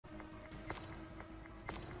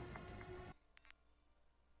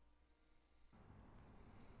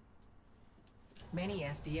Many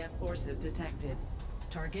SDF forces detected.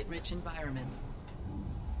 Target-rich environment.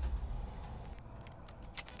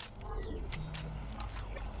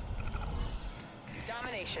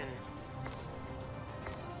 Domination.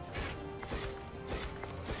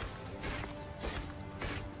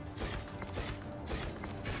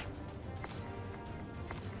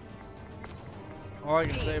 All I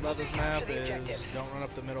can say about this map is don't run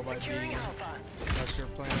up the middle by B unless you're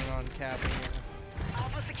planning on capping it.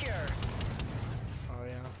 Alpha secure. Oh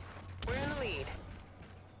yeah. We're in the lead.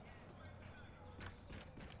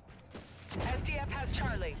 SDF has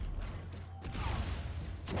Charlie.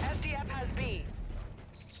 SDF has B.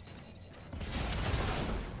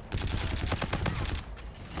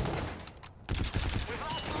 We've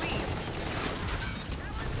lost the lead.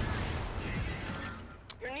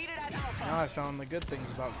 You're needed at Alpha. Now I found the good things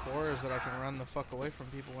about Core is that I can run the fuck away from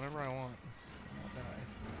people whenever I want. Not die.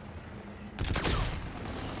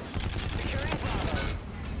 Securing Bravo.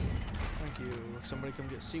 Thank you. Somebody come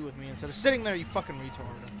get C with me instead of sitting there, you fucking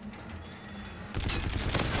retard.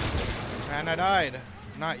 And I died.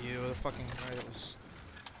 Not you, the fucking guy that was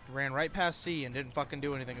ran right past C and didn't fucking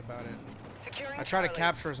do anything about it. Securing I try to Charlie.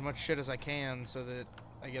 capture as much shit as I can so that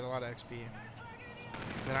I get a lot of XP.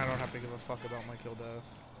 Then I don't have to give a fuck about my kill death.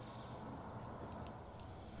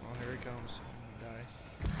 Oh, here he comes. Die.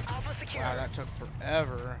 Alpha secure. Wow, that took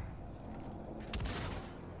forever.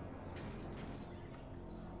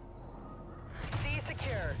 C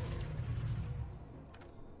secure.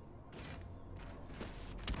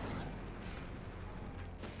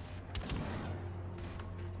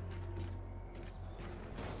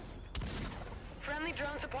 Friendly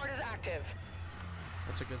drone support is active.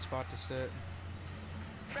 That's a good spot to sit.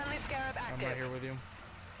 Friendly Scarab I'm active. right here with you.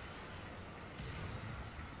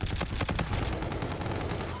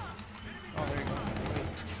 Oh, there you go.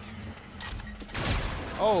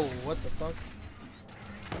 Oh, what the fuck?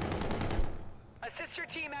 Assist your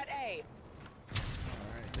team at A.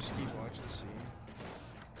 Alright, just keep watching C.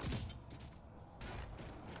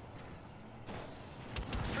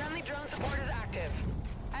 Friendly drone support is active.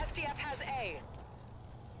 SDF has A.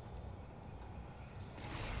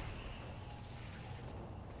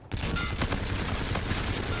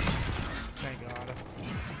 Thank God.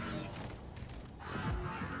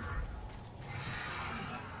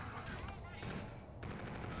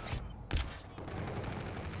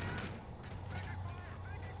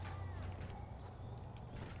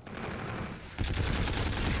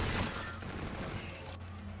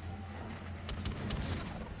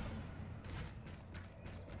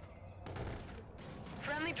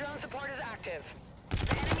 Friendly drone support is active.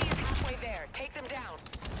 The enemy is halfway there. Take them down.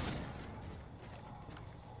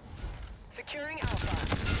 Securing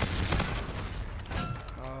Alpha.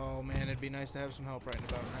 Oh man, it'd be nice to have some help right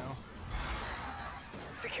about now.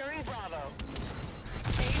 Securing Bravo.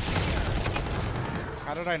 A secure.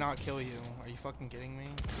 How did I not kill you? Are you fucking kidding me?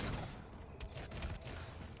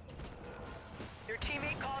 Your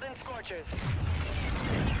teammate called in Scorchers.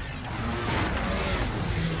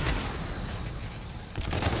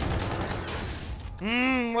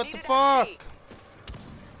 What the Needed fuck? at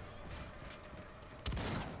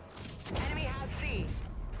C. Enemy has C.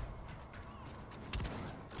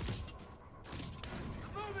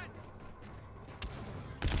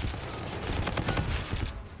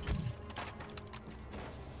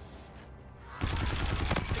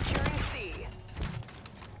 Securing C.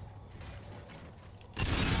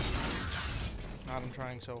 God, I'm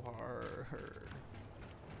trying so hard.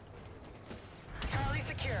 Charlie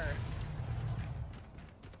secure.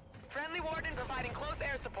 Friendly Warden providing close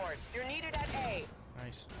air support. You're needed at A.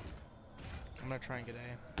 Nice. I'm gonna try and get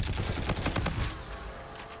A.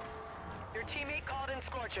 Your teammate called in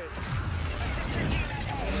Scorchers. Assist your team at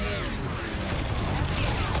A.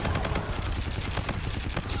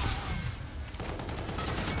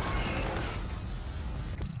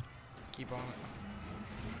 Keep on it.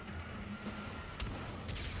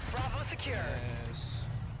 Bravo secure. Yes.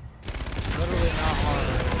 Literally not hard.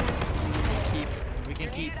 We can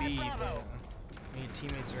keep B, but we need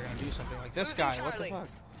teammates that are gonna do something. Like this guy, what the fuck?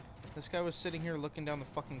 This guy was sitting here looking down the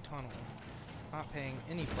fucking tunnel. Not paying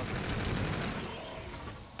any fucking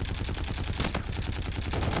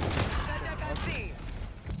C.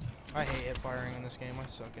 I hate hip firing in this game. I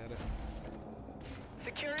suck at it.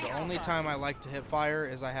 Securing The only Alpha. time I like to hip fire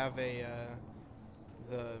is I have a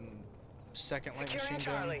the second light Securing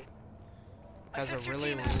machine gun. Charlie. Has Assist a your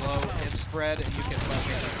really team at low Bravo. hip spread, and you can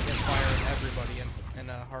fucking hip fire everybody in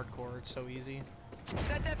hardcore. It's so easy.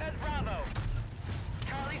 ZDF has Bravo.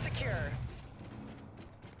 Charlie secure.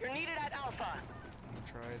 You're needed at Alpha. I'm gonna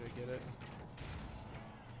try to get it.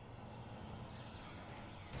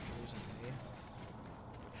 There's an A.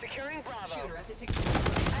 Securing Bravo. Shooter at the ticket.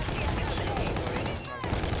 SDF has A.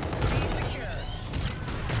 B secure.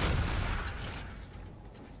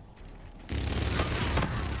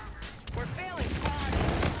 We're failing, squad.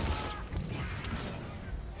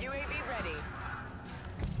 UAV ready.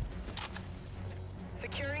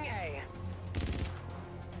 Securing A.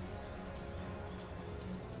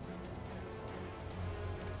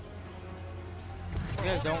 You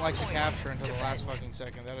guys don't like to capture until the last fucking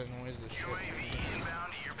second. That annoys the shit. UAV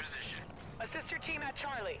inbound to your position. Assist your team at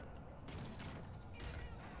Charlie.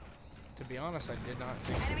 To be honest, I did not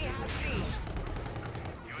think Enemy we has C.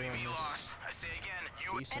 doing UAV this lost. I say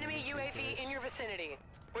again, decent Enemy these UAV days. in your vicinity.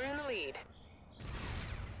 We're in the lead.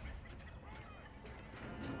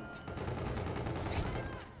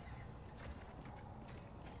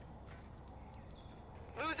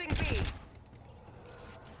 Losing B.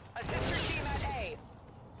 Assist your team at A.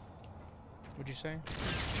 What'd you say?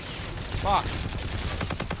 Fuck!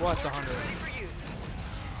 What's 100? Ready for use.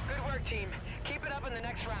 Good work, team. Keep it up in the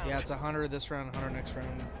next round. Yeah, it's 100 this round, 100 next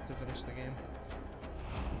round to finish the game.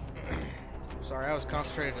 Sorry, I was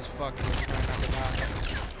concentrated as fuck and was trying not to die.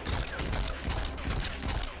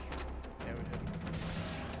 Yeah, we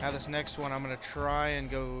did. Now this next one, I'm gonna try and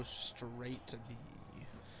go straight to B.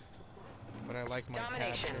 But I like my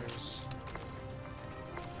Domination. captures.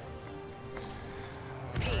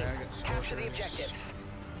 Team, Alright, I got capture the scorchers. objectives.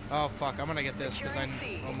 Oh fuck, I'm gonna get this because I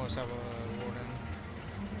Securing C. almost have a warden.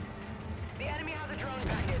 The enemy has a drone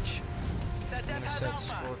package. I'm That gonna has set Alpha.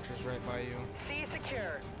 scorchers right by you. C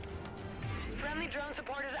secure. Friendly drone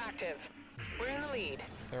support is active. We're in the lead.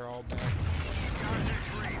 They're all back.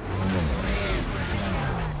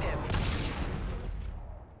 Active.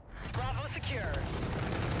 Bravo secure.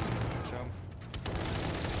 Jump.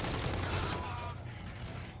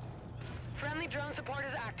 Friendly drone support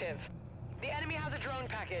is active. The enemy has a drone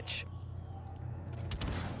package.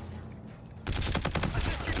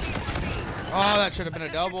 Assist your team at B. Oh, that should have been a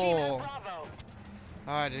Assist your team at double. Bravo.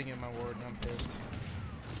 Oh, I didn't get my warden. I'm pissed.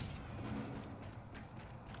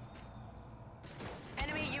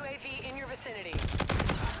 Enemy UAV in your vicinity.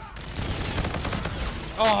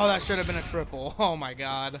 Oh, that should have been a triple. Oh my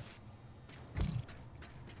god.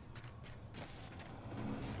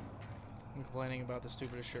 I'm complaining about the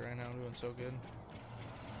stupidest shit right now. I'm doing so good.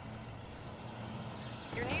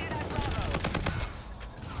 You're needed at Bravo.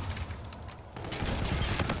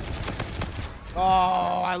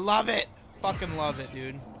 Oh, I love it. Fucking love it,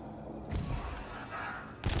 dude.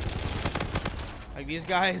 Like, these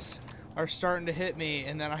guys are starting to hit me,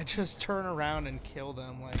 and then I just turn around and kill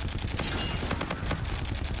them. Like,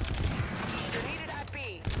 You're needed at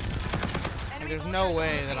B. Enemy there's no vultures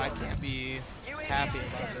way on that I field. can't be UAV happy on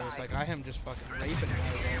about standby. this. Like, I am just fucking raping guys.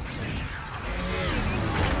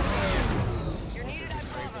 You're needed at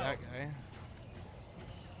Rape Bravo. that guy.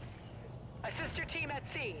 Assist your team at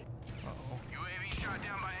C. Uh-oh. UAV shot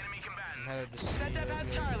down by enemy I'm combatants. headed to see Set up as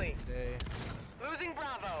Charlie. today. Losing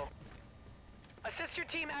Bravo. Assist your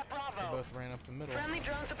team at They Bravo. both ran up the middle. Friendly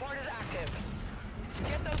drone support is active.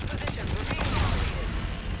 Get those positions. We're being dominated.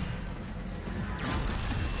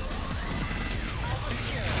 Alpha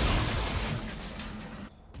secure.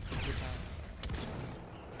 Good time.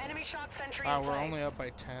 Enemy shock sentry Wow, in we're play. only up by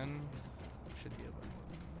 10. Should be able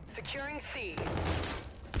to. Securing C.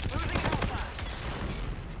 Losing Alpha.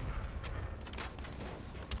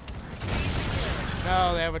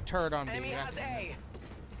 No, they have a turret on B. Enemy God has damn it. A.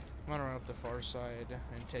 I'm gonna run up the far side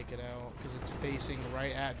and take it out because it's facing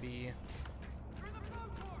right at B.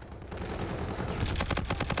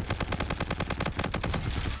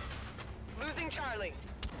 Losing Charlie.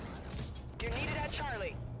 You're needed at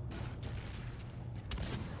Charlie.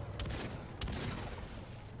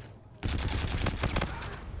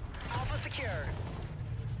 Alpha secure.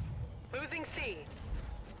 Losing C.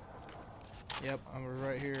 Yep, I'm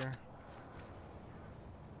right here.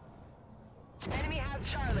 Enemy has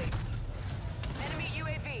Charlie. Enemy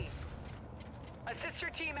UAV. Assist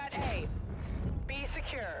your team at A. B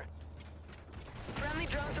secure. Friendly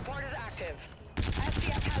drone support is active.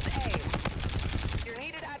 SDF has A. You're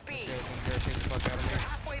needed at B. This guy's gonna irritate the fuck out of You're me.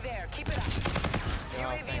 halfway there. Keep it up. Oh,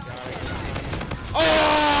 UAV thank on God. standby.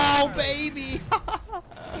 Oh, baby!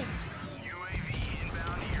 UAV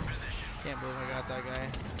inbound to your position. Can't believe I got that guy.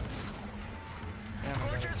 Damn, I got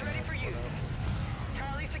Scorchers it. ready for Hold use. up.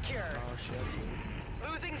 Charlie secure. Oh shit.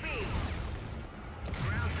 Losing B.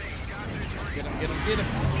 Ground safe, Scouts are free. Get him, get him, get him!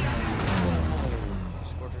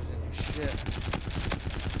 Scorchers didn't do shit.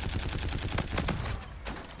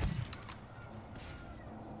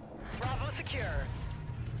 Bravo secure.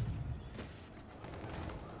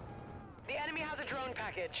 The enemy has a drone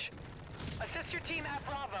package. Assist your team at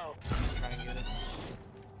Bravo. Try and get it.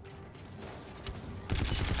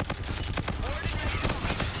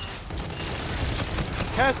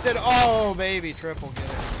 contested. Oh, baby, triple, get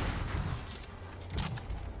it.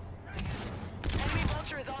 Enemy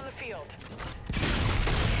vulture is on the field.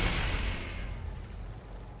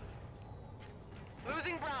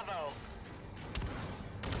 Losing Bravo.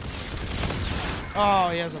 Oh,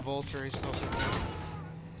 he has a vulture. He's still sitting there.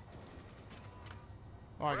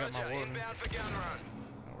 Oh, I got my Roger, warden. inbound for gun run.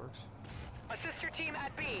 That works. Assist your team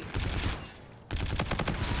at B.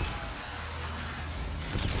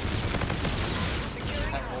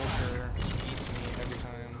 Securing That Alpha. vulture eats me every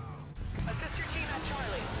time. Assist your team at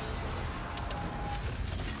Charlie.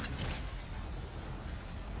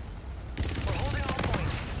 We're holding all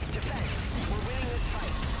points. Defend. We're winning this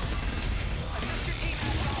fight. Assist your team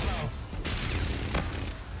at Bravo.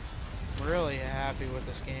 Really happy with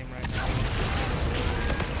this game right now.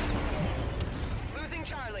 Losing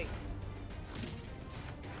Charlie.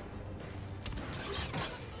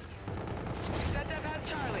 Setup has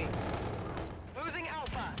Charlie. Losing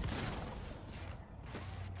Alpha.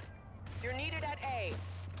 You're needed at A.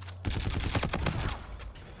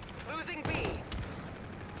 Losing B.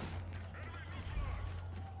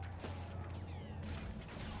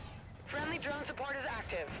 Friendly drone support is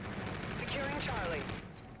active. Securing Charlie.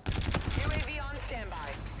 UAV on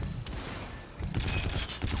standby.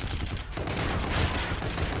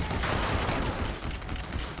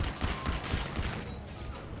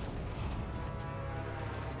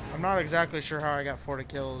 I'm not exactly sure how I got 40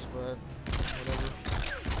 kills, but whatever.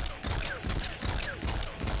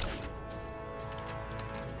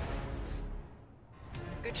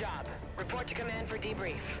 Good job. Report to command for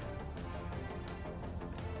debrief.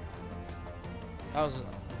 That was a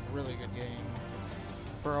really good game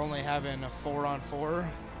for only having a 4-on-4.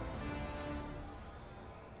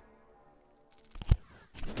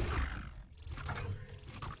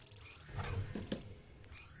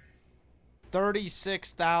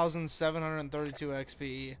 $36,732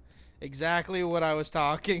 XP. Exactly what I was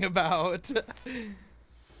talking about.